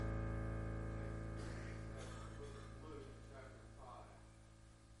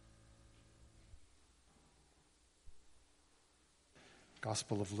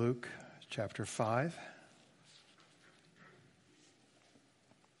Gospel of Luke, chapter 5.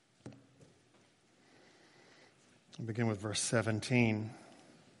 I'll begin with verse 17.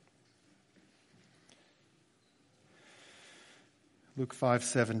 Luke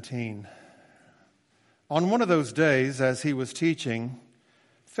 5:17. On one of those days, as he was teaching,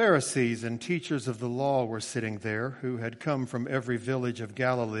 Pharisees and teachers of the law were sitting there, who had come from every village of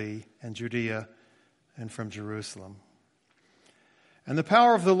Galilee and Judea and from Jerusalem. And the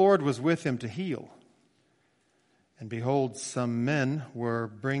power of the Lord was with him to heal. And behold, some men were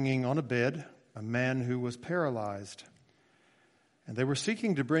bringing on a bed a man who was paralyzed. And they were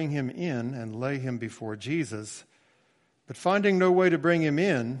seeking to bring him in and lay him before Jesus. But finding no way to bring him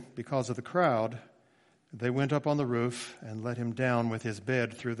in because of the crowd, they went up on the roof and let him down with his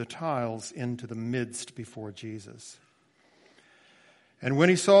bed through the tiles into the midst before Jesus. And when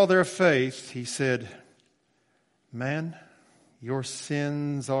he saw their faith, he said, "Man, your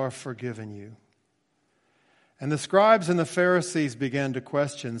sins are forgiven you." And the scribes and the Pharisees began to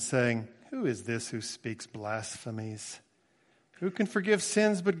question, saying, "Who is this who speaks blasphemies? Who can forgive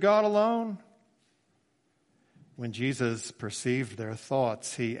sins but God alone?" When Jesus perceived their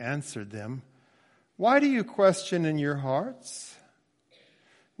thoughts, he answered them, "Why do you question in your hearts?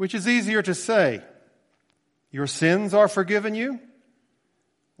 Which is easier to say, 'Your sins are forgiven you,'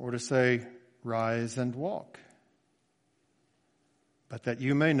 or to say, 'Rise and walk'? But that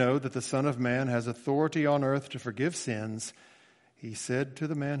you may know that the Son of Man has authority on earth to forgive sins," he said to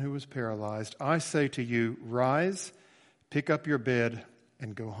the man who was paralyzed, "I say to you, rise, pick up your bed,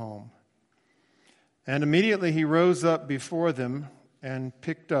 and go home." And immediately he rose up before them and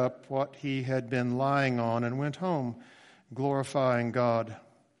picked up what he had been lying on and went home, glorifying God.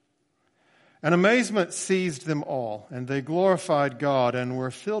 And amazement seized them all, and they glorified God and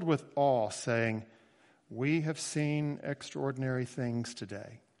were filled with awe, saying, "We have seen extraordinary things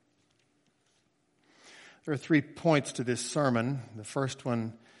today." There are 3 points to this sermon. The first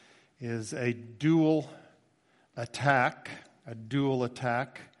one is a dual attack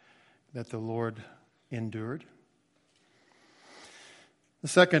that the Lord endured. The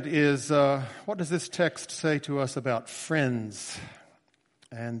second is, what does this text say to us about friends?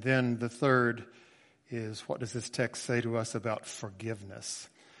 And then the third is, what does this text say to us about forgiveness?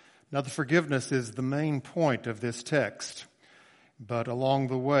 Now, the forgiveness is the main point of this text, but along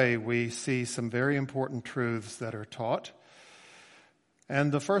the way we see some very important truths that are taught.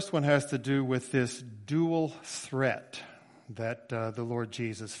 And the first one has to do with this dual threat that the Lord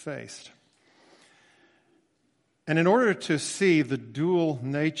Jesus faced. And in order to see the dual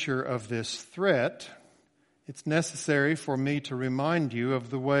nature of this threat, it's necessary for me to remind you of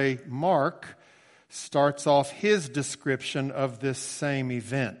the way Mark starts off his description of this same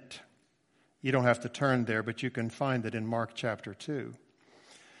event. You don't have to turn there, but you can find it in Mark chapter 2.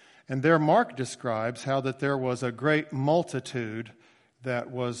 And there Mark describes how that there was a great multitude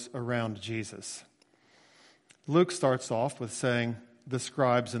that was around Jesus. Luke starts off with saying the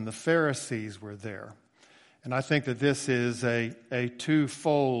scribes and the Pharisees were there. And I think that this is a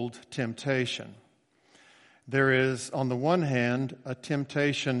twofold temptation. There is, on the one hand, a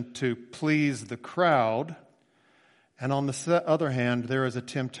temptation to please the crowd, and on the other hand, there is a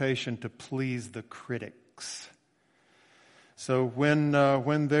temptation to please the critics. So when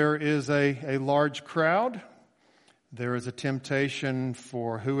there is a large crowd, there is a temptation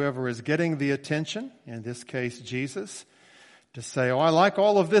for whoever is getting the attention, in this case Jesus, to say, "Oh, I like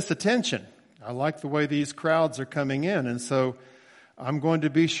all of this attention. I like the way these crowds are coming in, and so I'm going to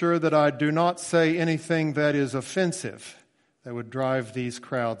be sure that I do not say anything that is offensive, that would drive these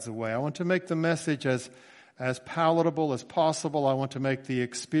crowds away. I want to make the message as palatable as possible. I want to make the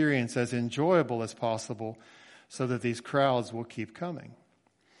experience as enjoyable as possible so that these crowds will keep coming."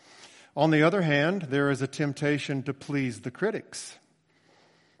 On the other hand, there is a temptation to please the critics.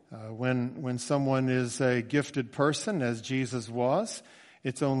 When someone is a gifted person, as Jesus was,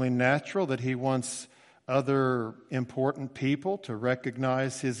 it's only natural that he wants other important people to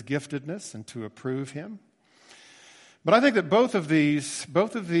recognize his giftedness and to approve him. But I think that both of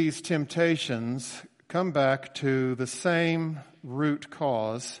these temptations come back to the same root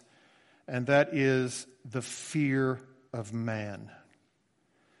cause, and that is the fear of man.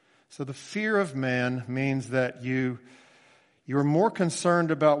 So the fear of man means that you're more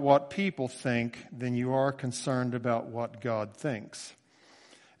concerned about what people think than you are concerned about what God thinks.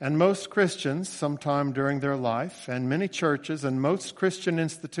 And most Christians, sometime during their life, and many churches and most Christian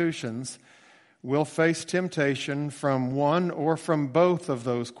institutions will face temptation from one or from both of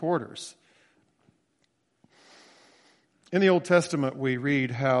those quarters. In the Old Testament, we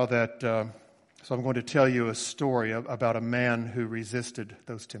read how that So I'm going to tell you a story about a man who resisted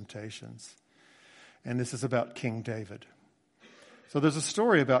those temptations. And this is about King David. So there's a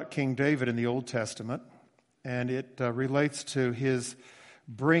story about King David in the Old Testament, and it relates to his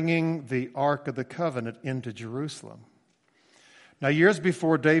bringing the Ark of the Covenant into Jerusalem. Now, years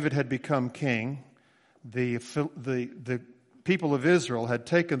before David had become king, the people of Israel had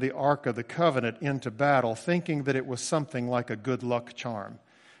taken the Ark of the Covenant into battle, thinking that it was something like a good luck charm.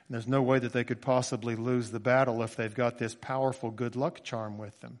 And there's no way that they could possibly lose the battle if they've got this powerful good luck charm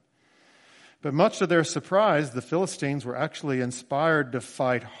with them. But much to their surprise, the Philistines were actually inspired to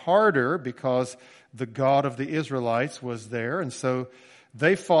fight harder because the God of the Israelites was there. And so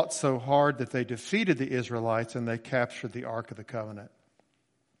they fought so hard that they defeated the Israelites and they captured the Ark of the Covenant.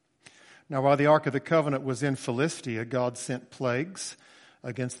 Now, while the Ark of the Covenant was in Philistia, God sent plagues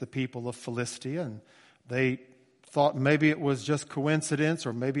against the people of Philistia. And they thought maybe it was just coincidence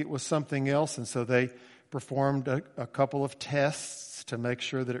or maybe it was something else. And so they performed a couple of tests to make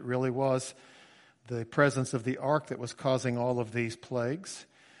sure that it really was the presence of the ark that was causing all of these plagues.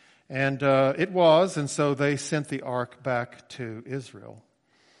 And it was, and so they sent the ark back to Israel.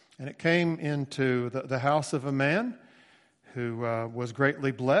 And it came into the house of a man who was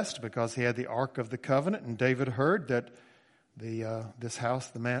greatly blessed because he had the Ark of the Covenant. And David heard that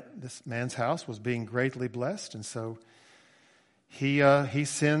this man's house was being greatly blessed. And so he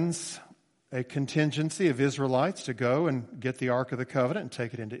sends a contingency of Israelites to go and get the Ark of the Covenant and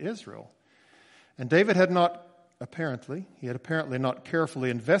take it into Israel. And David had apparently not carefully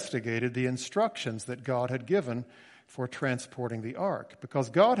investigated the instructions that God had given for transporting the ark, because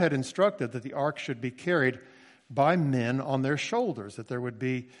God had instructed that the ark should be carried by men on their shoulders, that there would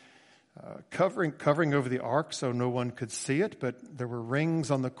be covering over the ark so no one could see it, but there were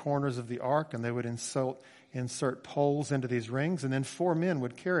rings on the corners of the ark, and they would insert poles into these rings, and then 4 men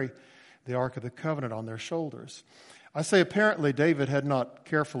would carry the Ark of the Covenant on their shoulders. I say apparently David had not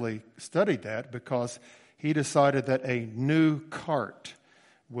carefully studied that because he decided that a new cart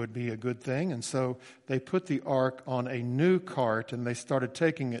would be a good thing. And so they put the ark on a new cart and they started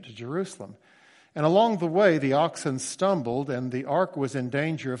taking it to Jerusalem. And along the way, the oxen stumbled and the ark was in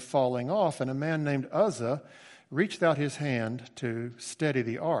danger of falling off. And a man named Uzzah reached out his hand to steady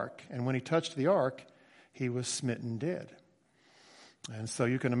the ark. And when he touched the ark, he was smitten dead. And so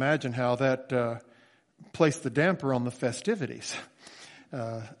you can imagine how that placed the damper on the festivities.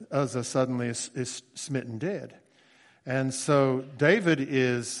 Uzzah suddenly is smitten dead. And so David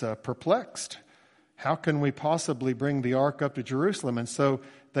is perplexed. How can we possibly bring the ark up to Jerusalem? And so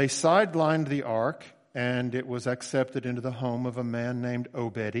they sidelined the ark, and it was accepted into the home of a man named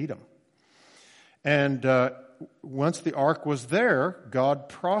Obed-Edom. And once the ark was there, God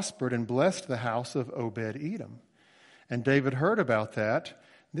prospered and blessed the house of Obed-Edom. And David heard about that.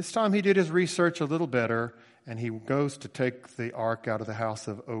 This time he did his research a little better, and he goes to take the ark out of the house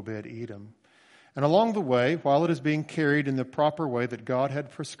of Obed-Edom. And along the way, while it is being carried in the proper way that God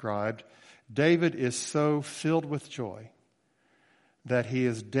had prescribed, David is so filled with joy that he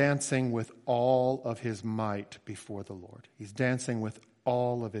is dancing with all of his might before the Lord. He's dancing with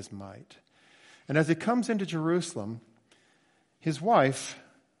all of his might. And as he comes into Jerusalem, his wife,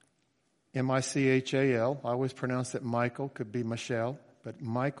 Michal, I always pronounce it Michael, could be Michelle, but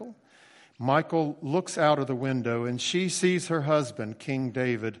Michael looks out of the window and she sees her husband, King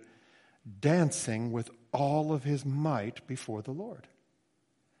David, dancing with all of his might before the Lord.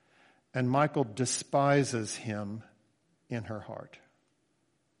 And Michal despises him in her heart.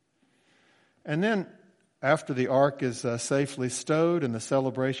 And then after the ark is safely stowed and the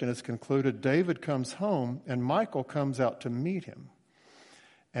celebration is concluded, David comes home and Michal comes out to meet him.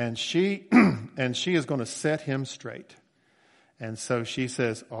 And she is going to set him straight. And so she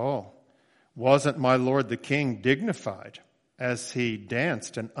says, "Oh, wasn't my lord the king dignified as he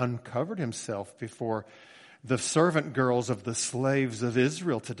danced and uncovered himself before the servant girls of the slaves of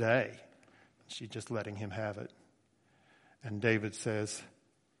Israel today?" She's just letting him have it. And David says,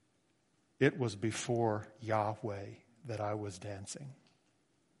 "It was before Yahweh that I was dancing.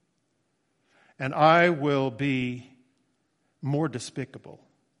 And I will be more despicable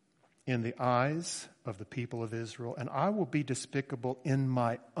in the eyes of the people of Israel, and I will be despicable in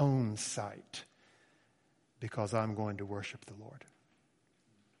my own sight because I'm going to worship the Lord."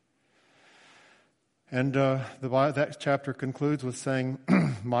 And that chapter concludes with saying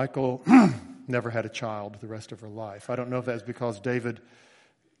Michal never had a child the rest of her life. I don't know if that's because David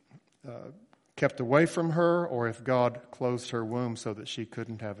kept away from her or if God closed her womb so that she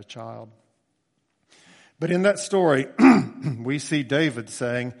couldn't have a child. But in that story, we see David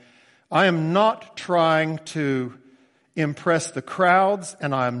saying, "I am not trying to impress the crowds,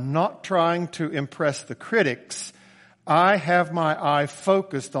 and I'm not trying to impress the critics. I have my eye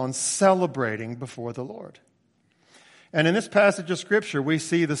focused on celebrating before the Lord. And in this passage of Scripture, we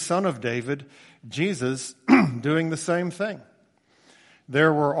see the Son of David, Jesus, doing the same thing.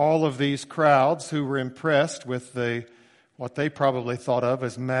 There were all of these crowds who were impressed with what they probably thought of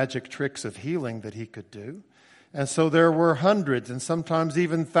as magic tricks of healing that he could do. And so there were hundreds and sometimes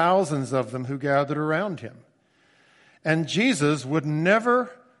even thousands of them who gathered around him. And Jesus would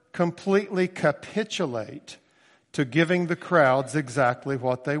never completely capitulate to giving the crowds exactly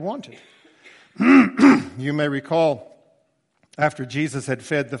what they wanted. You may recall, after Jesus had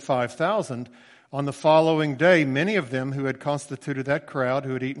fed the 5,000, on the following day, many of them who had constituted that crowd,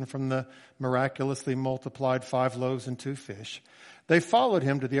 who had eaten from the miraculously multiplied 5 loaves and 2 fish, they followed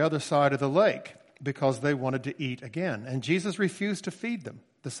him to the other side of the lake because they wanted to eat again. And Jesus refused to feed them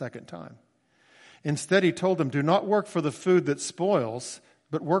the second time. Instead, he told them, do not work for the food that spoils,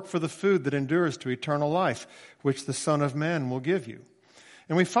 but work for the food that endures to eternal life, which the Son of Man will give you.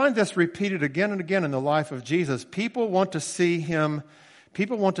 And we find this repeated again and again in the life of Jesus. People want to see him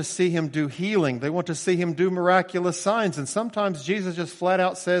do healing. They want to see him do miraculous signs. And sometimes Jesus just flat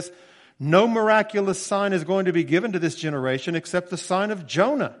out says, no miraculous sign is going to be given to this generation except the sign of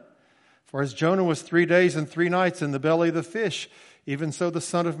Jonah. For as Jonah was 3 days and 3 nights in the belly of the fish, even so the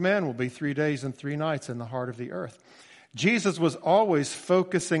Son of Man will be 3 days and 3 nights in the heart of the earth. Jesus was always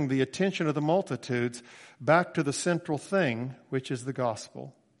focusing the attention of the multitudes back to the central thing, which is the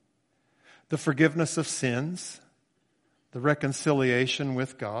gospel. The forgiveness of sins, the reconciliation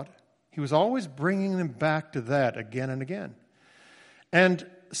with God. He was always bringing them back to that again and again. And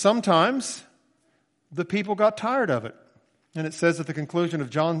sometimes the people got tired of it. And it says at the conclusion of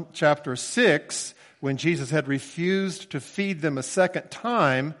John chapter 6, when Jesus had refused to feed them a second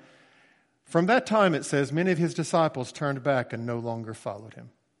time, from that time, it says, many of his disciples turned back and no longer followed him.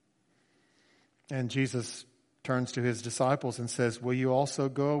 And Jesus turns to his disciples and says, will you also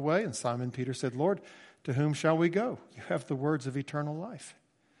go away? And Simon Peter said, Lord, to whom shall we go? You have the words of eternal life.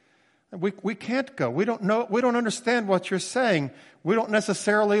 We can't go. We don't know. We don't understand what you're saying. We don't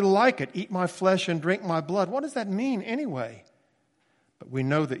necessarily like it. Eat my flesh and drink my blood. What does that mean anyway? But we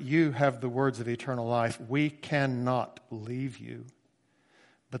know that you have the words of eternal life. We cannot leave you.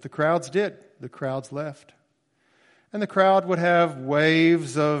 But the crowds did. The crowds left. And the crowd would have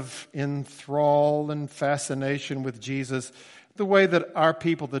waves of enthrall and fascination with Jesus, the way that our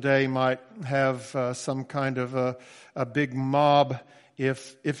people today might have some kind of a big mob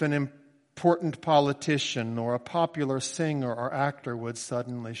if an important politician or a popular singer or actor would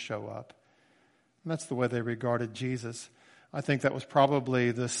suddenly show up. And that's the way they regarded Jesus. I think that was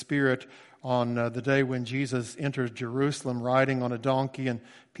probably the spirit on the day when Jesus enters Jerusalem riding on a donkey, and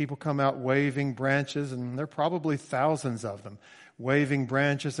people come out waving branches, and there are probably thousands of them waving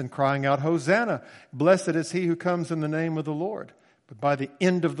branches and crying out, Hosanna, blessed is he who comes in the name of the Lord. But by the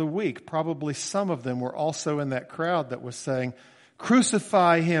end of the week, probably some of them were also in that crowd that was saying,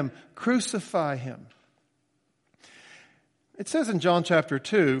 crucify him, crucify him. It says in John chapter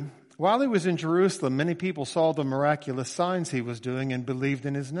 2, while he was in Jerusalem, many people saw the miraculous signs he was doing and believed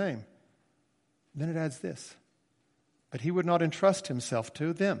in his name. Then it adds this, but he would not entrust himself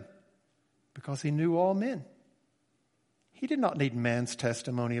to them because he knew all men. He did not need man's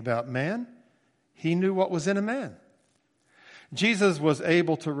testimony about man. He knew what was in a man. Jesus was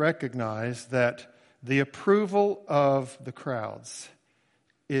able to recognize that the approval of the crowds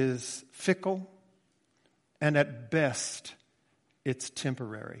is fickle, and at best, it's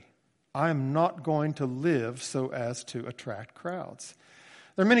temporary. I am not going to live so as to attract crowds.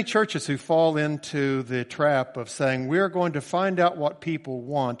 There are many churches who fall into the trap of saying, we're going to find out what people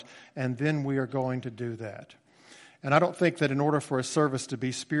want, and then we are going to do that. And I don't think that in order for a service to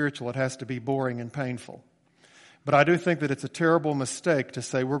be spiritual, it has to be boring and painful. But I do think that it's a terrible mistake to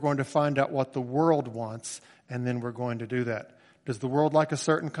say we're going to find out what the world wants, and then we're going to do that. Does the world like a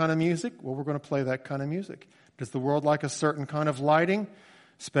certain kind of music? Well, we're going to play that kind of music. Does the world like a certain kind of lighting,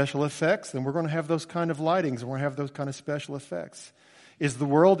 special effects? Then we're going to have those kind of lightings, and we're going to have those kind of special effects. Is the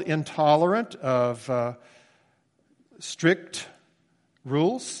world intolerant of strict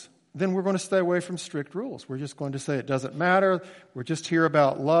rules? Then we're going to stay away from strict rules. We're just going to say it doesn't matter. We're just here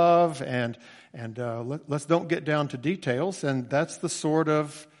about love, and let's don't get down to details. And that's the sort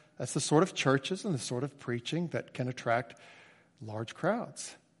of churches and the sort of preaching that can attract large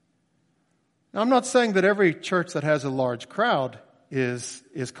crowds. Now, I'm not saying that every church that has a large crowd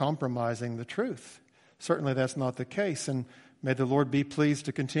is compromising the truth. Certainly, that's not the case. And may the Lord be pleased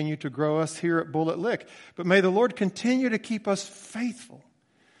to continue to grow us here at Bullitt Lick. But may the Lord continue to keep us faithful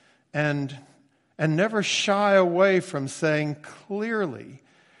and and never shy away from saying clearly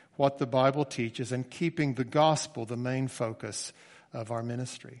what the Bible teaches and keeping the gospel the main focus of our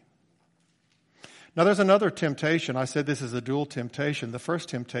ministry. Now, there's another temptation. I said this is a dual temptation. The first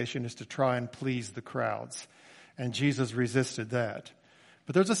temptation is to try and please the crowds, and Jesus resisted that.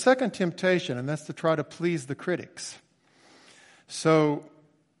 But there's a second temptation, and that's to try to please the critics. So,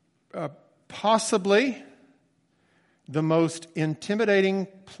 possibly the most intimidating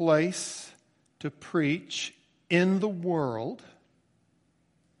place to preach in the world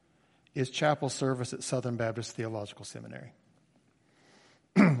is chapel service at Southern Baptist Theological Seminary.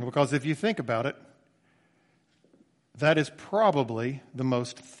 Because if you think about it, that is probably the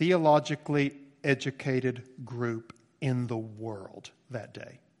most theologically educated group in the world that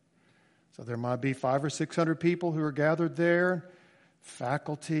day. So there might be 500 or 600 people who are gathered there,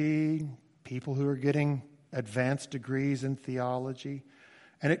 faculty, people who are getting advanced degrees in theology,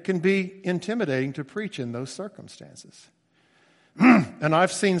 and it can be intimidating to preach in those circumstances. And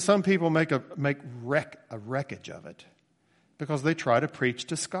I've seen some people make a wreckage of it because they try to preach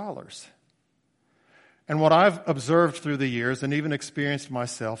to scholars. And what I've observed through the years and even experienced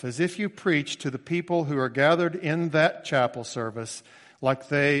myself is if you preach to the people who are gathered in that chapel service like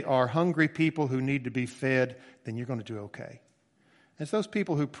they are hungry people who need to be fed, then you're going to do okay. It's those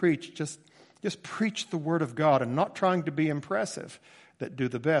people who preach, just preach the Word of God and not trying to be impressive that do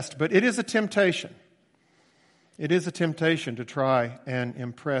the best. But it is a temptation. It is a temptation to try and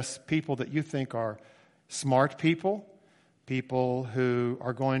impress people that you think are smart people, people who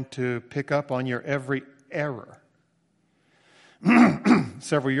are going to pick up on your every error.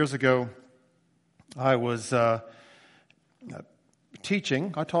 Several years ago, I was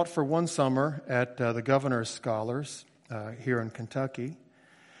teaching. I taught for one summer at the Governor's Scholars here in Kentucky.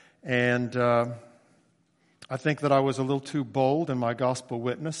 And I think that I was a little too bold in my gospel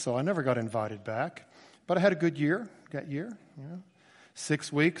witness, so I never got invited back. But I had a good year that year.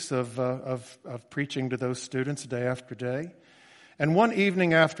 6 weeks of preaching to those students day after day. And one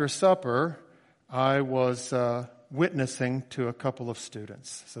evening after supper, I was witnessing to a couple of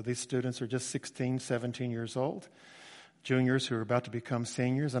students. So these students are just 16, 17 years old, juniors who are about to become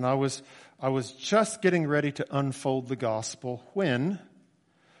seniors. And I was just getting ready to unfold the gospel when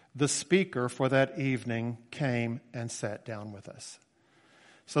the speaker for that evening came and sat down with us.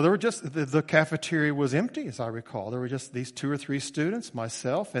 So there were just, the cafeteria was empty, as I recall. There were just these 2 or 3 students,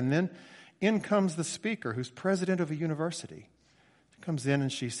 myself, and then in comes the speaker, who's president of a university. She comes in and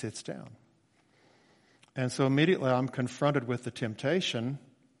she sits down. And so immediately I'm confronted with the temptation,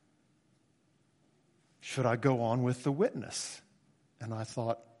 should I go on with the witness? And I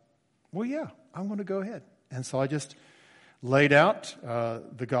thought, well, yeah, I'm going to go ahead. And so I just laid out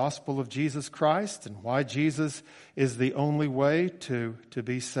the gospel of Jesus Christ and why Jesus is the only way to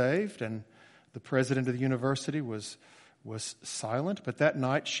be saved. And the president of the university was silent. But that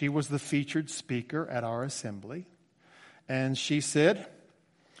night she was the featured speaker at our assembly. And she said,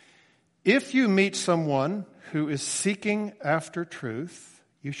 if you meet someone who is seeking after truth,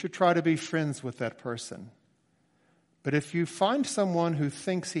 you should try to be friends with that person. But if you find someone who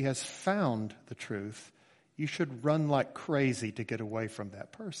thinks he has found the truth, you should run like crazy to get away from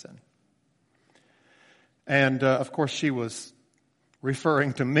that person. And, of course, she was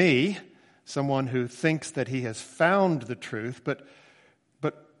referring to me, someone who thinks that he has found the truth. But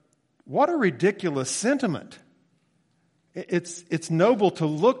what a ridiculous sentiment. It's noble to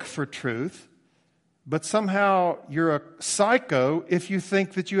look for truth, but somehow you're a psycho if you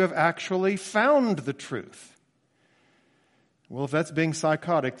think that you have actually found the truth. Well, if that's being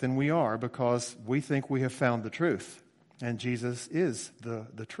psychotic, then we are, because we think we have found the truth, and Jesus is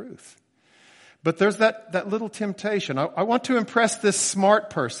the truth. But there's that little temptation. I want to impress this smart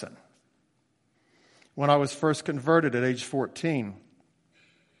person. When I was first converted at age 14,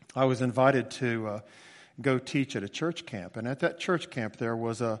 I was invited to go teach at a church camp. And at that church camp, there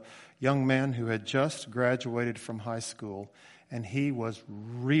was a young man who had just graduated from high school, and he was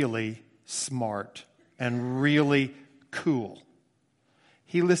really smart and really cool.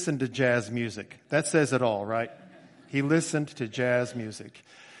 He listened to jazz music. That says it all, right? He listened to jazz music.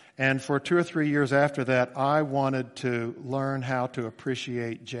 And for 2 or 3 years after that, I wanted to learn how to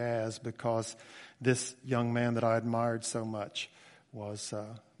appreciate jazz because this young man that I admired so much was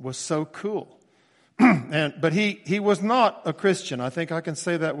so cool. But he was not a Christian. I think I can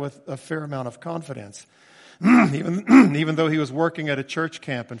say that with a fair amount of confidence. Even though he was working at a church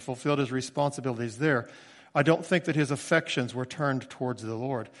camp and fulfilled his responsibilities there, I don't think that his affections were turned towards the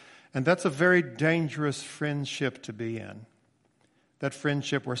Lord. And that's a very dangerous friendship to be in. That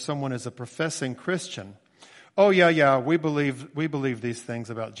friendship where someone is a professing Christian. Oh, yeah, we believe these things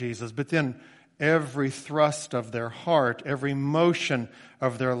about Jesus. But then every thrust of their heart, every motion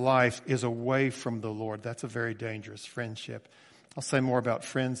of their life is away from the Lord. That's a very dangerous friendship. I'll say more about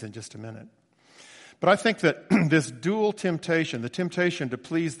friends in just a minute. But I think that this dual temptation, the temptation to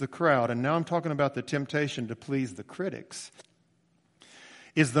please the crowd, and now I'm talking about the temptation to please the critics,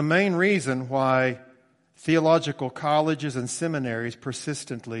 is the main reason why theological colleges and seminaries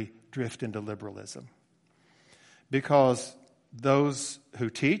persistently drift into liberalism. Because those who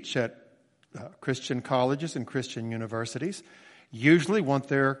teach at Christian colleges and Christian universities usually want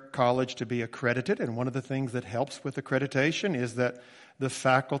their college to be accredited, and one of the things that helps with accreditation is that the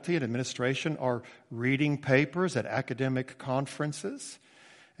faculty and administration are reading papers at academic conferences.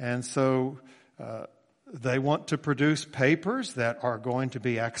 And so they want to produce papers that are going to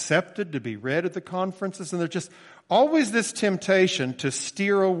be accepted, to be read at the conferences. And there's just always this temptation to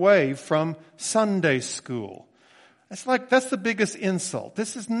steer away from Sunday school. It's like that's the biggest insult.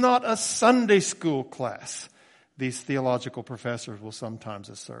 This is not a Sunday school class, these theological professors will sometimes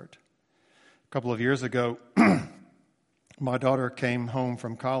assert. A couple of years ago, my daughter came home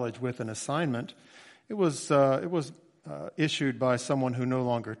from college with an assignment. It was issued by someone who no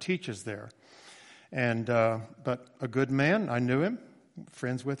longer teaches there, but a good man. I knew him,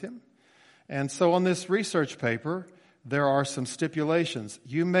 friends with him, and so on this research paper, there are some stipulations.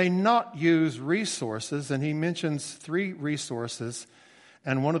 You may not use resources, and he mentions 3 resources,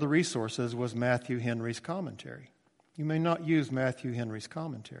 and one of the resources was Matthew Henry's commentary. You may not use Matthew Henry's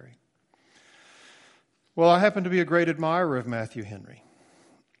commentary. Well, I happen to be a great admirer of Matthew Henry.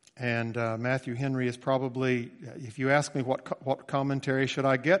 And Matthew Henry is probably, if you ask me what commentary should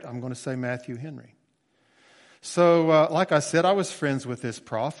I get, I'm going to say Matthew Henry. So, like I said, I was friends with this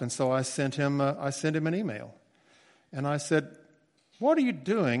prof, and so I sent him an email. And I said, what are you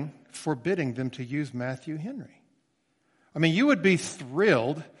doing forbidding them to use Matthew Henry? I mean, you would be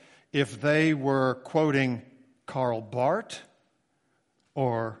thrilled if they were quoting Karl Barth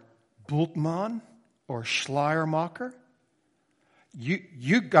or Bultmann or Schleiermacher.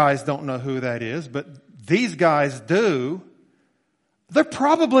 You guys don't know who that is, but these guys do. They're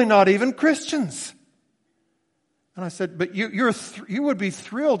probably not even Christians. And I said, but you would be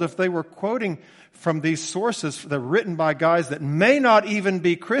thrilled if they were quoting from these sources that are written by guys that may not even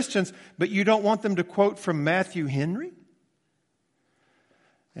be Christians, but you don't want them to quote from Matthew Henry?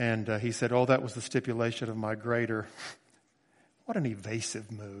 And he said, oh, that was the stipulation of my grader. What an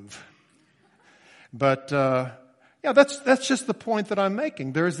evasive move. But that's just the point that I'm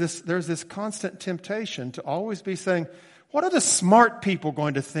making. There's this constant temptation to always be saying, what are the smart people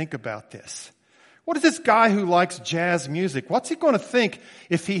going to think about this? What is this guy who likes jazz music? What's he going to think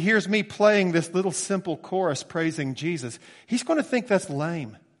if he hears me playing this little simple chorus praising Jesus? He's going to think that's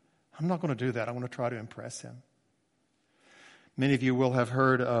lame. I'm not going to do that. I want to try to impress him. Many of you will have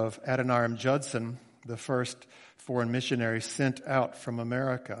heard of Adoniram Judson, the first foreign missionary sent out from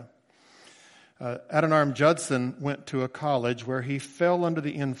America. Adoniram Judson went to a college where he fell under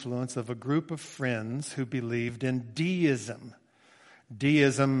the influence of a group of friends who believed in deism.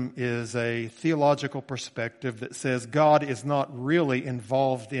 Deism is a theological perspective that says God is not really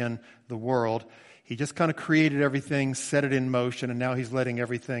involved in the world. He just kind of created everything, set it in motion, and now he's letting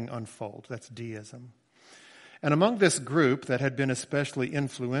everything unfold. That's deism. And among this group that had been especially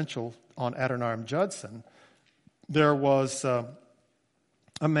influential on Adoniram Judson, there was a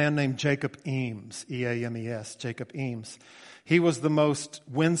man named Jacob Eames, E-A-M-E-S, Jacob Eames. He was the most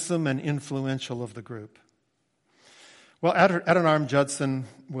winsome and influential of the group. Well, Adoniram Judson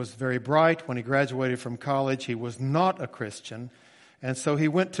was very bright. When he graduated from college, he was not a Christian, and so he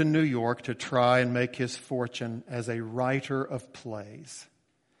went to New York to try and make his fortune as a writer of plays.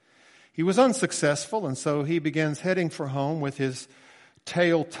 He was unsuccessful, and so he begins heading for home with his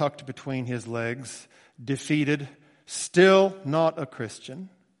tail tucked between his legs, defeated, still not a Christian.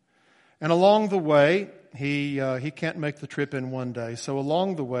 And along the way, he can't make the trip in one day, so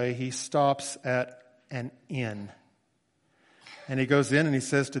along the way he stops at an inn. And he goes in and he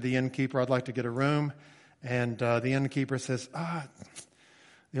says to the innkeeper, I'd like to get a room. And the innkeeper says,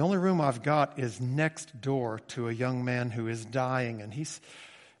 the only room I've got is next door to a young man who is dying. And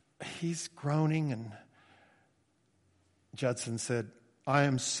he's groaning. And Judson said, I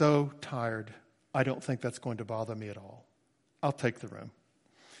am so tired. I don't think that's going to bother me at all. I'll take the room.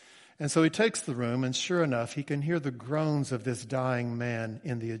 And so he takes the room, and sure enough, he can hear the groans of this dying man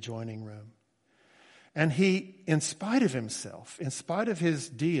in the adjoining room. And he, in spite of himself, in spite of his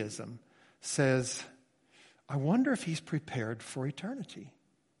deism, says, I wonder if he's prepared for eternity.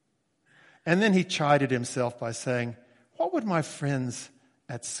 And then he chided himself by saying, what would my friends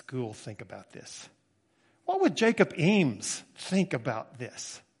at school think about this? What would Jacob Eames think about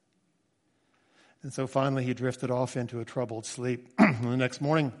this? And so finally he drifted off into a troubled sleep. The next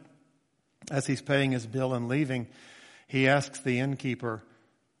morning, as he's paying his bill and leaving, he asks the innkeeper,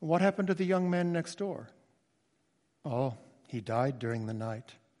 "What happened to the young man next door?" "Oh, he died during the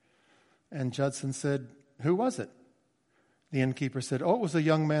night." And Judson said, "Who was it?" The innkeeper said, "Oh, it was a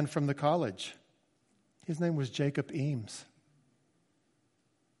young man from the college. His name was Jacob Eames."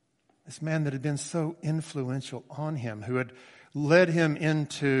 This man that had been so influential on him, who had led him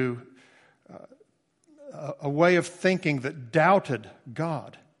into a way of thinking that doubted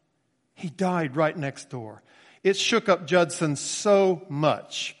God. He died right next door. It shook up Judson so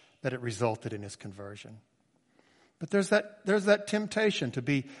much that it resulted in his conversion. But there's that temptation to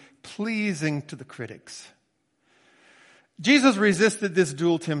be pleasing to the critics. Jesus resisted this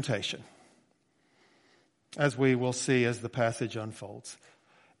dual temptation, as we will see as the passage unfolds.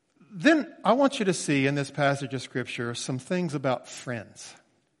 Then I want you to see in this passage of Scripture some things about friends.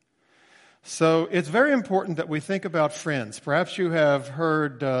 So it's very important that we think about friends. Perhaps you have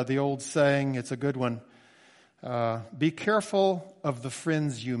heard the old saying, it's a good one, be careful of the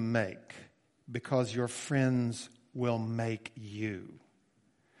friends you make, because your friends will make you.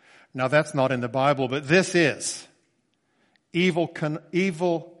 Now that's not in the Bible, but this is. Evil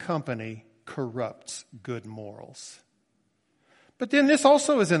company corrupts good morals. But then this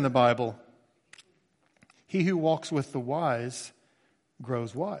also is in the Bible. He who walks with the wise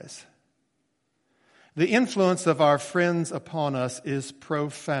grows wise. The influence of our friends upon us is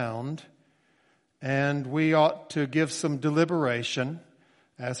profound, and we ought to give some deliberation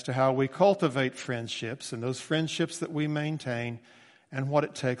as to how we cultivate friendships and those friendships that we maintain and what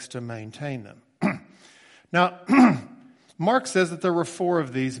it takes to maintain them. Now, Mark says that there were 4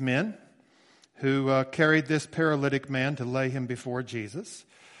 of these men who carried this paralytic man to lay him before Jesus.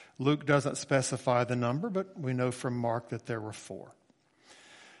 Luke doesn't specify the number, but we know from Mark that there were 4.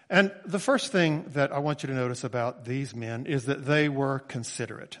 And the first thing that I want you to notice about these men is that they were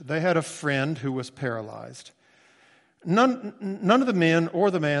considerate. They had a friend who was paralyzed. None of the men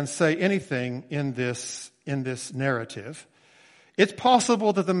or the man say anything in this narrative. It's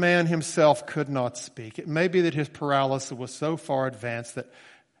possible that the man himself could not speak. It may be that his paralysis was so far advanced that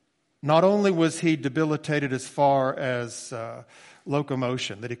not only was he debilitated as far as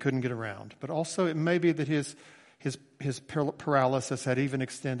locomotion, that he couldn't get around, but also it may be that his paralysis had even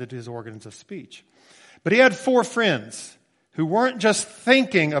extended his organs of speech. But he had 4 friends who weren't just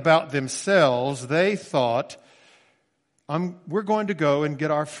thinking about themselves. They thought, we're going to go and get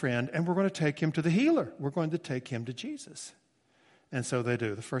our friend and we're going to take him to the healer. We're going to take him to Jesus. And so they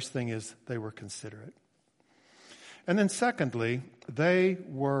do. The first thing is they were considerate. And then secondly, they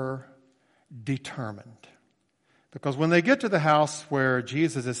were determined. Because when they get to the house where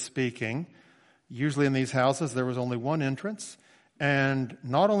Jesus is speaking, usually in these houses there was only one entrance, and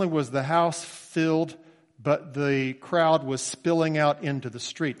not only was the house filled, but the crowd was spilling out into the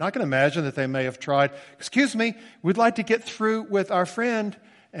street. And I can imagine that they may have tried, "Excuse me, we'd like to get through with our friend."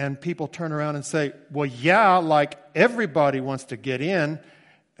 And people turn around and say, "Well, yeah, like everybody wants to get in.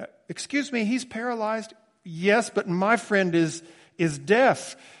 Excuse me, he's paralyzed." "Yes, but my friend is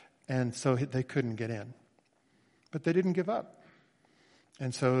deaf." And so they couldn't get in. But they didn't give up.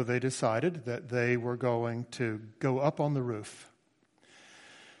 And so they decided that they were going to go up on the roof.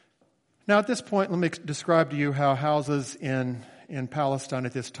 Now at this point, let me describe to you how houses in Palestine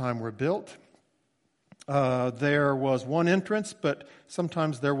at this time were built. There was one entrance, but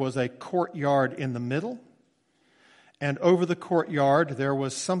sometimes there was a courtyard in the middle. And over the courtyard, there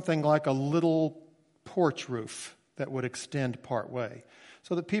was something like a little porch roof that would extend part way,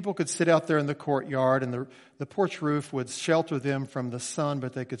 so that people could sit out there in the courtyard, and the porch roof would shelter them from the sun,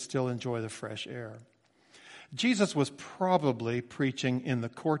 but they could still enjoy the fresh air. Jesus was probably preaching in the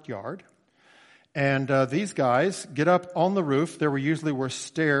courtyard, and these guys get up on the roof. There usually were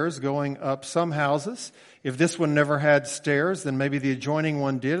stairs going up some houses. If this one never had stairs, then maybe the adjoining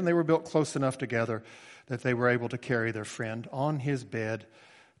one did, and they were built close enough together that they were able to carry their friend on his bed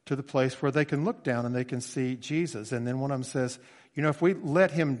to the place where they can look down and they can see Jesus. And then one of them says, if we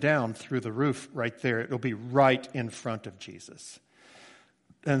let him down through the roof right there, it'll be right in front of Jesus.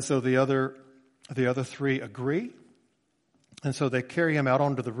 And so the other 3 agree. And so they carry him out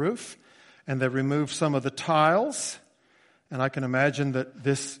onto the roof, and they remove some of the tiles. And I can imagine that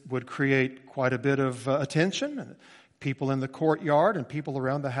this would create quite a bit of attention. And people in the courtyard and people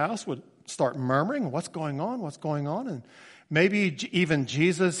around the house would start murmuring, "What's going on? What's going on?" And maybe even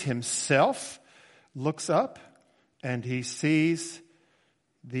Jesus himself looks up and he sees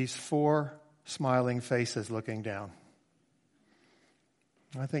these 4 smiling faces looking down.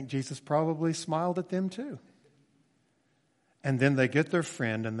 I think Jesus probably smiled at them too. And then they get their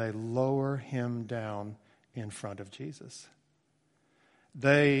friend and they lower him down in front of Jesus.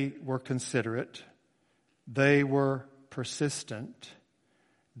 They were considerate. They were persistent.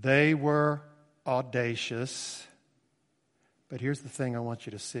 They were audacious. But here's the thing I want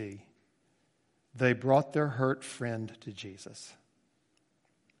you to see. They brought their hurt friend to Jesus.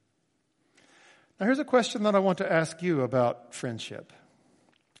 Now here's a question that I want to ask you about friendship.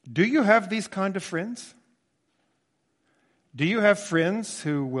 Do you have these kind of friends? Do you have friends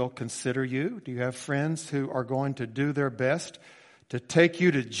who will consider you? Do you have friends who are going to do their best to take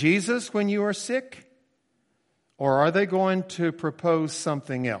you to Jesus when you are sick? Or are they going to propose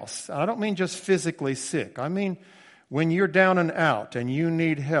something else? I don't mean just physically sick. I mean when you're down and out and you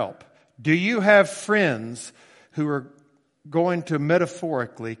need help. Do you have friends who are going to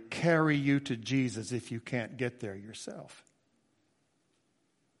metaphorically carry you to Jesus if you can't get there yourself?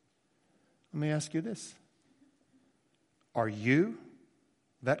 Let me ask you this. Are you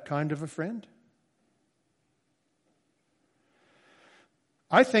that kind of a friend?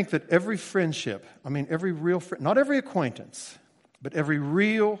 I think that every friendship, every real friend, not every acquaintance, but every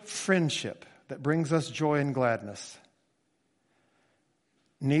real friendship that brings us joy and gladness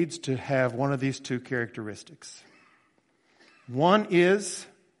needs to have one of these two characteristics. One is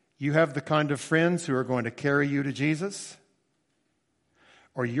you have the kind of friends who are going to carry you to Jesus,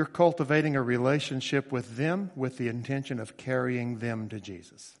 or you're cultivating a relationship with them with the intention of carrying them to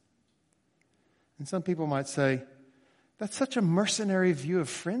Jesus. And some people might say, that's such a mercenary view of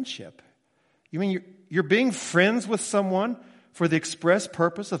friendship. You mean you're being friends with someone for the express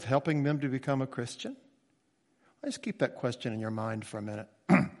purpose of helping them to become a Christian? Let's keep that question in your mind for a minute.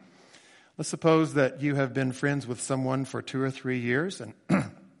 Let's suppose that you have been friends with someone for 2 or 3 years, and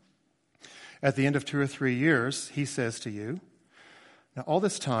at the end of 2 or 3 years, he says to you, now all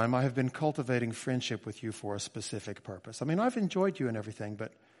this time I have been cultivating friendship with you for a specific purpose. I've enjoyed you and everything,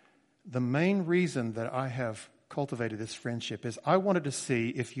 but the main reason that I have cultivated this friendship is I wanted to see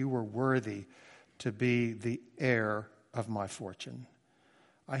if you were worthy to be the heir of my fortune.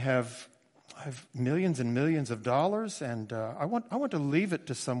 I have millions and millions of dollars, and I want to leave it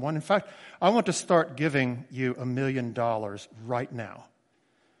to someone. In fact, I want to start giving you $1 million right now.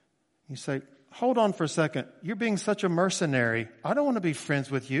 You say, hold on for a second. You're being such a mercenary. I don't want to be friends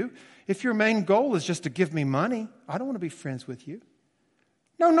with you. If your main goal is just to give me money, I don't want to be friends with you.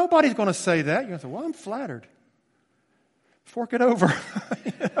 No, nobody's going to say that. You're going to say, well, I'm flattered. Fork it over.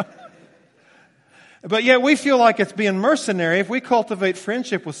 But yet we feel like it's being mercenary if we cultivate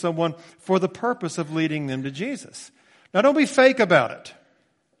friendship with someone for the purpose of leading them to Jesus. Now don't be fake about it.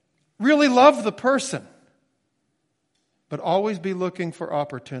 Really love the person. But always be looking for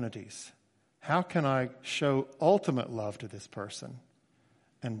opportunities. How can I show ultimate love to this person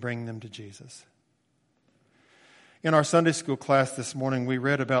and bring them to Jesus? In our Sunday school class this morning, we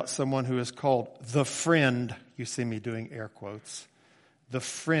read about someone who is called the friend. You see me doing air quotes. The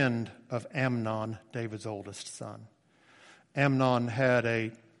friend of Amnon, David's oldest son. Amnon had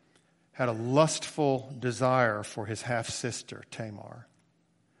a lustful desire for his half-sister, Tamar.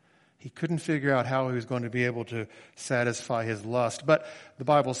 He couldn't figure out how he was going to be able to satisfy his lust. But the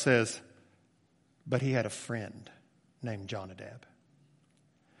Bible says, but he had a friend named Jonadab.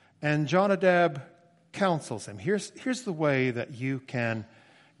 And Jonadab counsels him. Here's the way that you can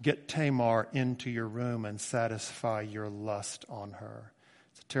get Tamar into your room and satisfy your lust on her.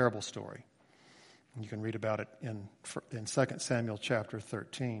 It's a terrible story. You can read about it in 2 Samuel chapter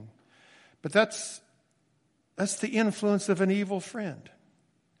 13. But that's the influence of an evil friend.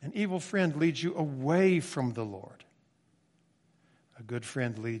 An evil friend leads you away from the Lord. A good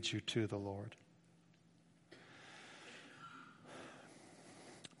friend leads you to the Lord.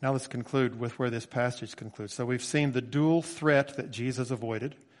 Now let's conclude with where this passage concludes. So we've seen the dual threat that Jesus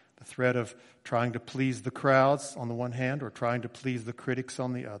avoided. The threat of trying to please the crowds on the one hand or trying to please the critics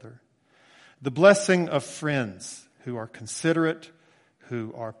on the other. The blessing of friends who are considerate,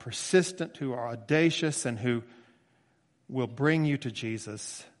 who are persistent, who are audacious, and who will bring you to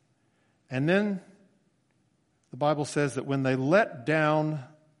Jesus. And then the Bible says that when they let down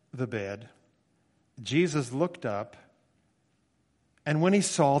the bed, Jesus looked up, and when he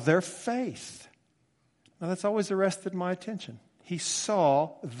saw their faith, now that's always arrested my attention. He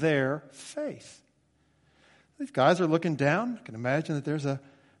saw their faith. These guys are looking down. I can imagine that there's a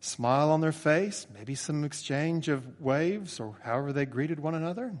smile on their face, maybe some exchange of waves or however they greeted one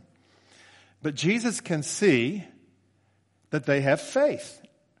another. But Jesus can see that they have faith.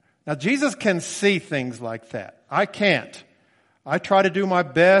 Now, Jesus can see things like that. I can't. I try to do my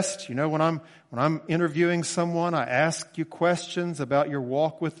best. You know, when I'm interviewing someone, I ask you questions about your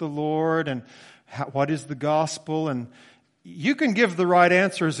walk with the Lord and what is the gospel, and You can give the right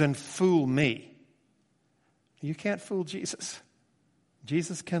answers and fool me. You can't fool Jesus.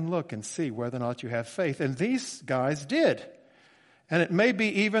 Jesus can look and see whether or not you have faith. And these guys did. And it may be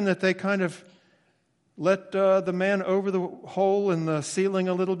even that they kind of let the man over the hole in the ceiling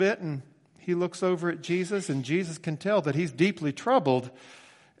a little bit, and he looks over at Jesus, and Jesus can tell that he's deeply troubled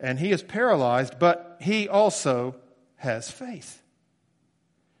and he is paralyzed, but he also has faith.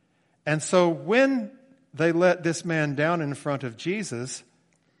 And so when they let this man down in front of Jesus,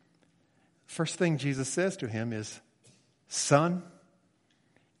 first thing Jesus says to him is, "Son,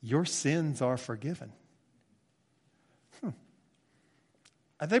 your sins are forgiven."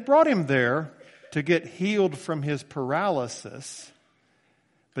 They brought him there to get healed from his paralysis,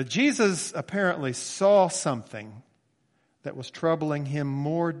 but Jesus apparently saw something that was troubling him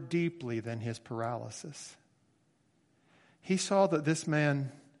more deeply than his paralysis. He saw that this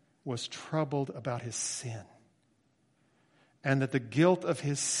man was troubled about his sin, and that the guilt of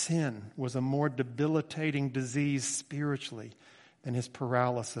his sin was a more debilitating disease spiritually than his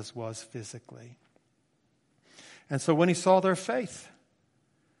paralysis was physically. And so when he saw their faith,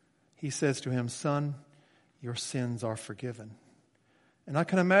 he says to him, "Son, your sins are forgiven." And I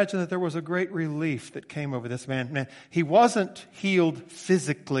can imagine that there was a great relief that came over this man. He wasn't healed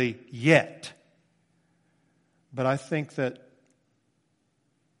physically yet, but I think that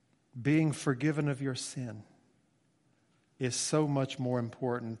being forgiven of your sin is so much more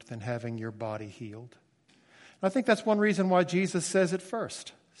important than having your body healed. I think that's one reason why Jesus says it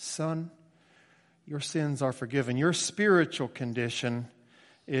first. "Son, your sins are forgiven." Your spiritual condition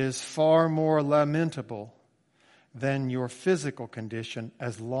is far more lamentable than your physical condition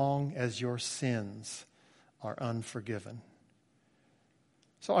as long as your sins are unforgiven.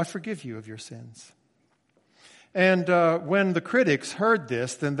 So I forgive you of your sins. And when the critics heard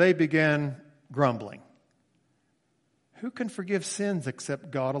this, then they began grumbling. Who can forgive sins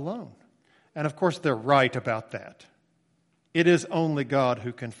except God alone? And of course, they're right about that. It is only God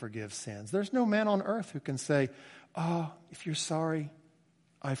who can forgive sins. There's no man on earth who can say, "Oh, if you're sorry,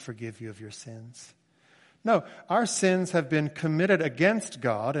 I forgive you of your sins." No, our sins have been committed against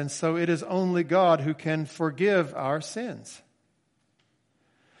God, and so it is only God who can forgive our sins.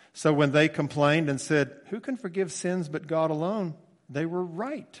 So when they complained and said, "Who can forgive sins but God alone?" they were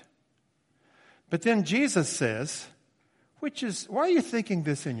right. But then Jesus says, why are you thinking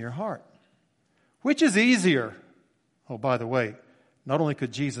this in your heart? Which is easier? Oh, by the way, not only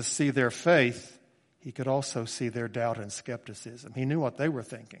could Jesus see their faith, he could also see their doubt and skepticism. He knew what they were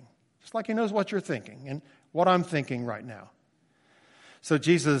thinking, just like he knows what you're thinking and what I'm thinking right now. So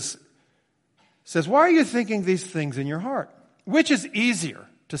Jesus says, "Why are you thinking these things in your heart? Which is easier,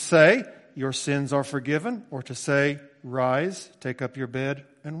 to say, 'Your sins are forgiven,' or to say, 'Rise, take up your bed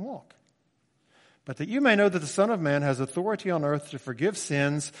and walk'? But that you may know that the Son of Man has authority on earth to forgive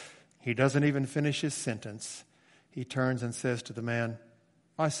sins," he doesn't even finish his sentence. He turns and says to the man,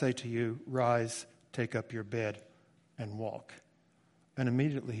 "I say to you, rise, take up your bed and walk." And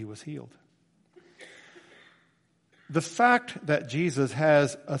immediately he was healed. The fact that Jesus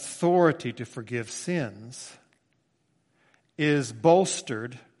has authority to forgive sins is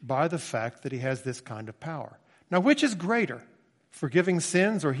bolstered by the fact that he has this kind of power. Now, which is greater, forgiving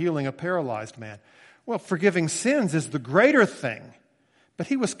sins or healing a paralyzed man? Well, forgiving sins is the greater thing, but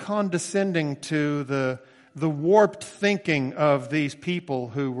he was condescending to the warped thinking of these people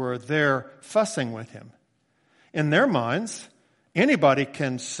who were there fussing with him. In their minds, anybody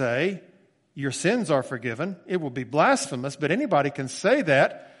can say, "Your sins are forgiven." It will be blasphemous, but anybody can say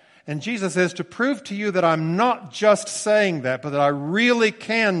that. And Jesus says, to prove to you that I'm not just saying that, but that I really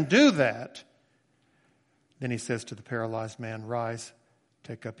can do that. Then he says to the paralyzed man, "Rise,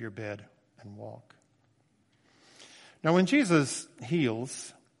 take up your bed and walk." Now, when Jesus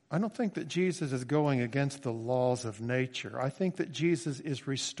heals, I don't think that Jesus is going against the laws of nature. I think that Jesus is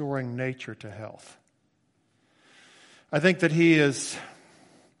restoring nature to health. I think that he is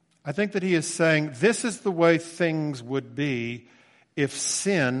saying this is the way things would be if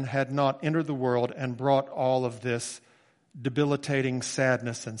sin had not entered the world and brought all of this debilitating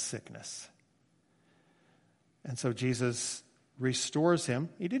sadness and sickness. And so Jesus restores him.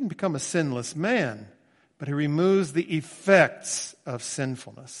 He didn't become a sinless man, but he removes the effects of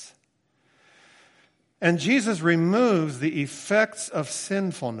sinfulness. And Jesus removes the effects of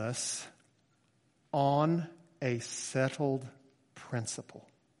sinfulness on a settled principle.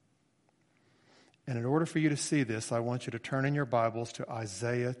 And in order for you to see this, I want you to turn in your Bibles to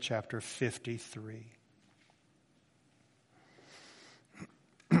Isaiah chapter 53.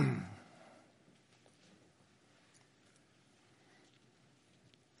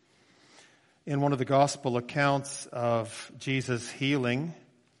 In one of the gospel accounts of Jesus' healing,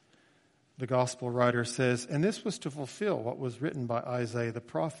 the gospel writer says, "And this was to fulfill what was written by Isaiah the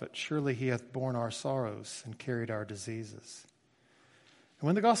prophet. Surely he hath borne our sorrows and carried our diseases." And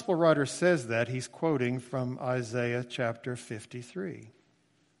when the gospel writer says that, he's quoting from Isaiah chapter 53.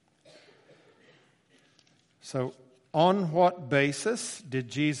 So, on what basis did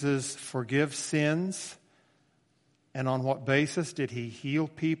Jesus forgive sins? And on what basis did he heal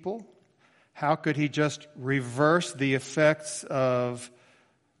people? How could he just reverse the effects of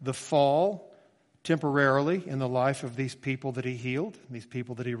the fall temporarily in the life of these people that he healed, these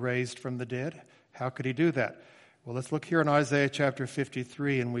people that he raised from the dead? How could he do that? Well, let's look here in Isaiah chapter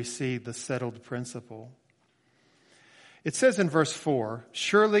 53 and we see the settled principle. It says in verse 4,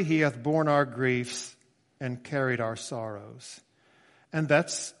 "Surely he hath borne our griefs and carried our sorrows." And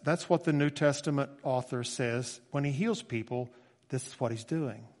that's what the New Testament author says when he heals people. This is what he's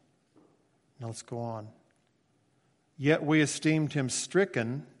doing. Now let's go on. "Yet we esteemed him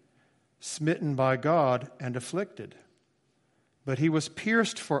stricken, smitten by God, and afflicted. But he was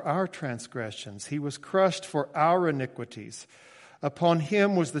pierced for our transgressions. He was crushed for our iniquities. Upon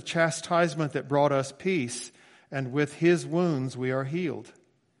him was the chastisement that brought us peace, and with his wounds we are healed.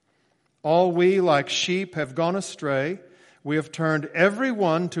 All we like sheep have gone astray. We have turned every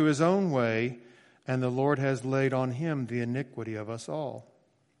one to his own way, and the Lord has laid on him the iniquity of us all."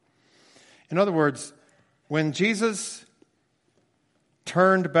 In other words, when Jesus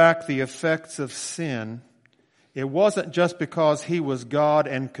turned back the effects of sin, it wasn't just because he was God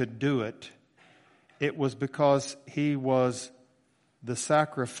and could do it. It was because he was the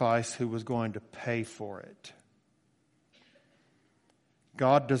sacrifice who was going to pay for it.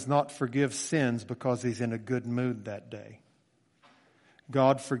 God does not forgive sins because he's in a good mood that day.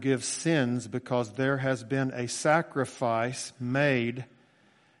 God forgives sins because there has been a sacrifice made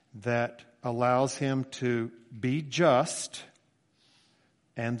that allows him to be just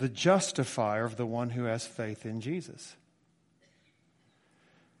and the justifier of the one who has faith in Jesus.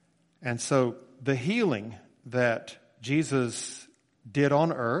 And so the healing that Jesus did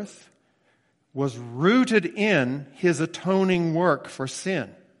on earth was rooted in his atoning work for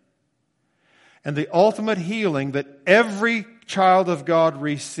sin. And the ultimate healing that every child of God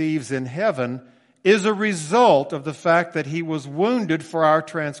receives in heaven is a result of the fact that he was wounded for our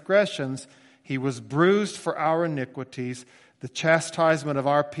transgressions, he was bruised for our iniquities, the chastisement of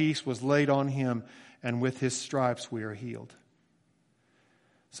our peace was laid on him, and with his stripes we are healed.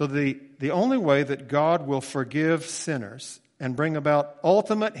 So the only way that God will forgive sinners and bring about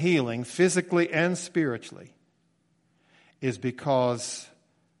ultimate healing, physically and spiritually, is because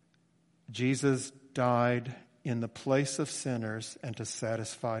Jesus died in the place of sinners and to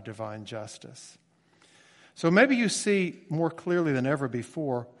satisfy divine justice. So maybe you see more clearly than ever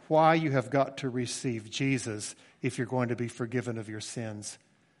before why you have got to receive Jesus if you're going to be forgiven of your sins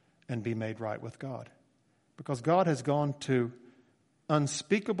and be made right with God. Because God has gone to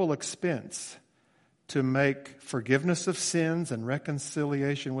unspeakable expense to make forgiveness of sins and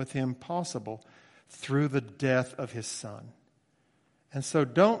reconciliation with him possible through the death of his Son. And so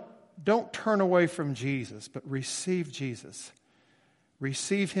don't turn away from Jesus, but receive Jesus.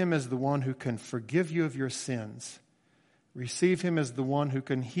 Receive him as the one who can forgive you of your sins. Receive him as the one who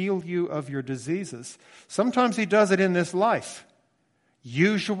can heal you of your diseases. Sometimes he does it in this life.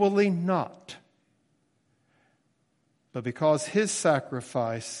 Usually not. But because his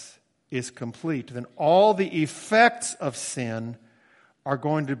sacrifice is complete, then all the effects of sin are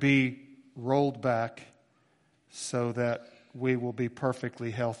going to be rolled back so that we will be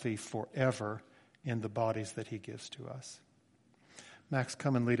perfectly healthy forever in the bodies that he gives to us. Max,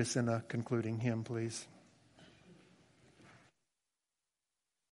 come and lead us in a concluding hymn, please.